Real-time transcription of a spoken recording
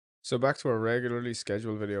So back to our regularly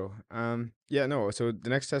scheduled video. Yeah, no. So the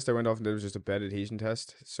next test I went off and did was just a bed adhesion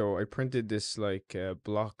test. So I printed this like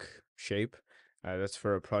block shape. That's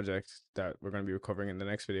for a project that we're going to be recovering in the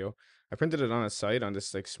next video. I printed it on its side on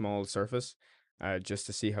this like small surface, just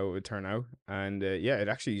to see how it would turn out. And yeah, it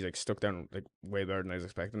actually like stuck down like way better than I was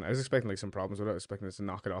expecting. I was expecting like some problems with it. I was expecting it to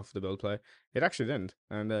knock it off the build play. It actually didn't.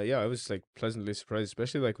 And yeah, I was like pleasantly surprised,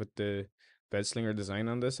 especially like with the bed slinger design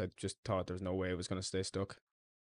on this. I just thought there's no way it was going to stay stuck.